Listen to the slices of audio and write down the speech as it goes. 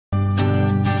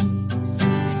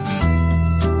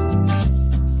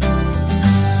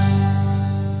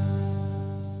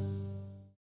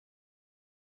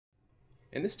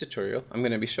In this tutorial, I'm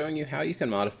going to be showing you how you can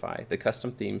modify the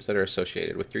custom themes that are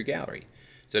associated with your gallery.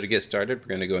 So to get started, we're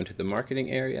going to go into the marketing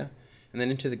area and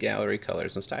then into the gallery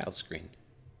colors and styles screen.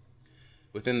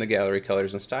 Within the gallery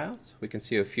colors and styles, we can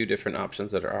see a few different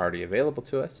options that are already available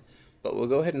to us, but we'll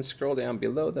go ahead and scroll down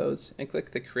below those and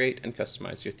click the Create and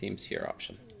Customize Your Themes Here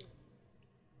option.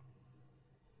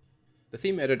 The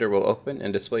theme editor will open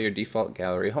and display your default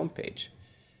gallery homepage.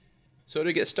 So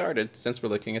to get started, since we're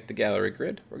looking at the gallery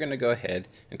grid, we're going to go ahead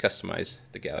and customize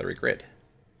the gallery grid.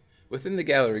 Within the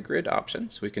gallery grid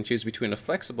options, we can choose between a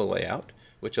flexible layout,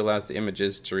 which allows the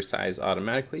images to resize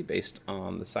automatically based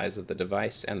on the size of the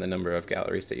device and the number of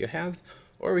galleries that you have,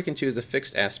 or we can choose a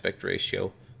fixed aspect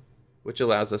ratio, which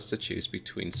allows us to choose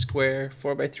between square,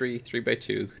 4x3,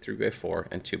 3x2, 3x4,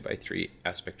 and 2x3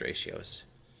 aspect ratios.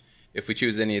 If we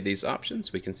choose any of these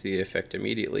options, we can see the effect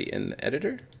immediately in the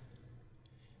editor,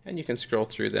 and you can scroll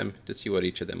through them to see what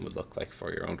each of them would look like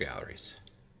for your own galleries.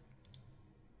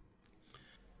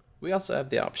 We also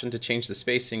have the option to change the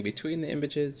spacing between the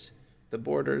images, the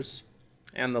borders,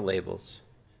 and the labels.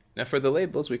 Now for the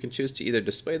labels, we can choose to either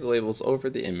display the labels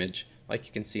over the image, like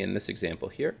you can see in this example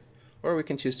here, or we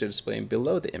can choose to display them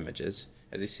below the images,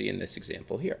 as you see in this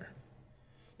example here.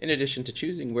 In addition to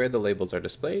choosing where the labels are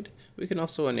displayed, we can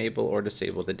also enable or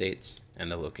disable the dates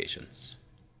and the locations.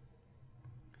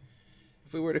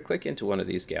 If we were to click into one of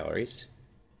these galleries,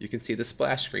 you can see the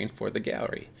splash screen for the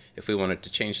gallery. If we wanted to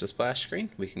change the splash screen,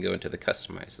 we can go into the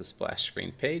Customize the Splash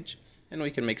Screen page, and we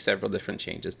can make several different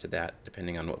changes to that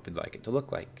depending on what we'd like it to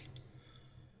look like.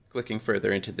 Clicking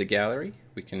further into the gallery,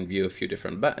 we can view a few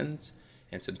different buttons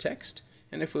and some text,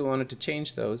 and if we wanted to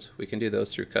change those, we can do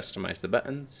those through Customize the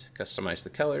Buttons, Customize the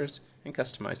Colors, and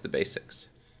Customize the Basics.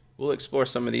 We'll explore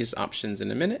some of these options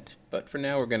in a minute, but for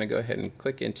now we're going to go ahead and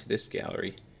click into this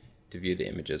gallery to view the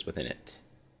images within it.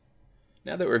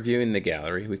 Now that we're viewing the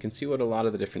gallery, we can see what a lot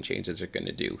of the different changes are going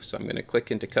to do. So I'm going to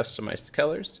click into Customize the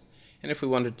Colors, and if we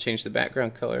wanted to change the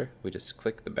background color, we just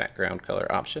click the background color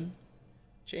option,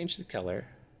 change the color,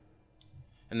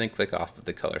 and then click off of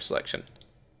the color selection.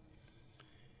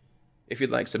 If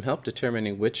you'd like some help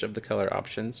determining which of the color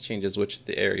options changes which of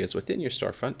the areas within your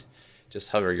storefront,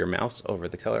 just hover your mouse over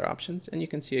the color options and you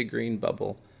can see a green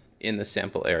bubble in the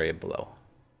sample area below.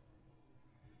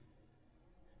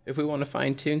 If we want to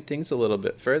fine-tune things a little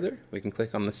bit further, we can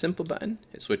click on the Simple button,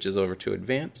 it switches over to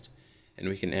Advanced, and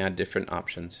we can add different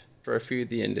options for a few of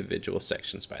the individual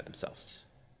sections by themselves.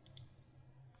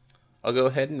 I'll go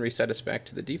ahead and reset us back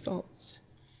to the defaults,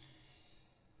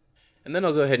 and then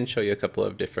I'll go ahead and show you a couple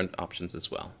of different options as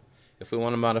well. If we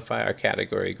want to modify our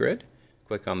category grid,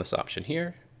 click on this option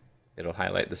here. It'll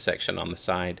highlight the section on the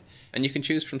side, and you can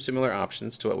choose from similar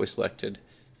options to what we selected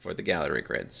for the gallery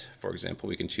grids. For example,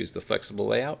 we can choose the flexible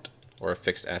layout or a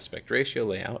fixed aspect ratio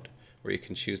layout, where you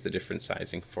can choose the different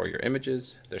sizing for your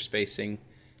images, their spacing,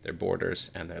 their borders,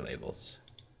 and their labels.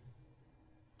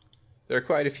 There are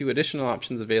quite a few additional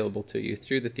options available to you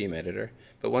through the theme editor,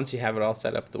 but once you have it all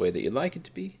set up the way that you'd like it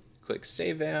to be, click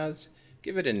Save As,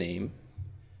 give it a name.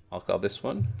 I'll call this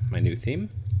one my new theme,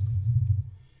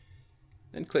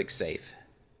 then click Save.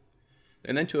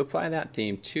 And then to apply that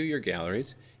theme to your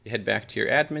galleries, you head back to your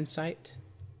admin site.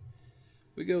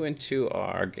 We go into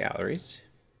our galleries.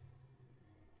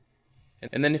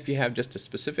 And then if you have just a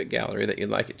specific gallery that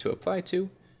you'd like it to apply to,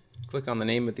 click on the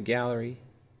name of the gallery,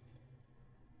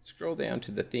 scroll down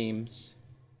to the themes,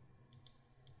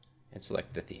 and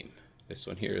select the theme. This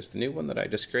one here is the new one that I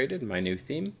just created, my new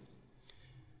theme.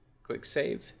 Click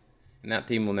Save, and that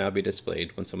theme will now be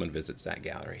displayed when someone visits that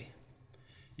gallery.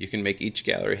 You can make each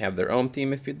gallery have their own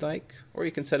theme if you'd like, or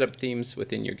you can set up themes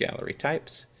within your gallery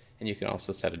types, and you can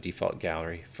also set a default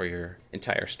gallery for your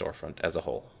entire storefront as a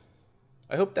whole.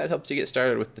 I hope that helps you get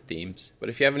started with the themes, but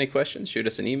if you have any questions, shoot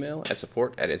us an email at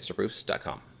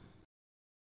support@instaproofs.com.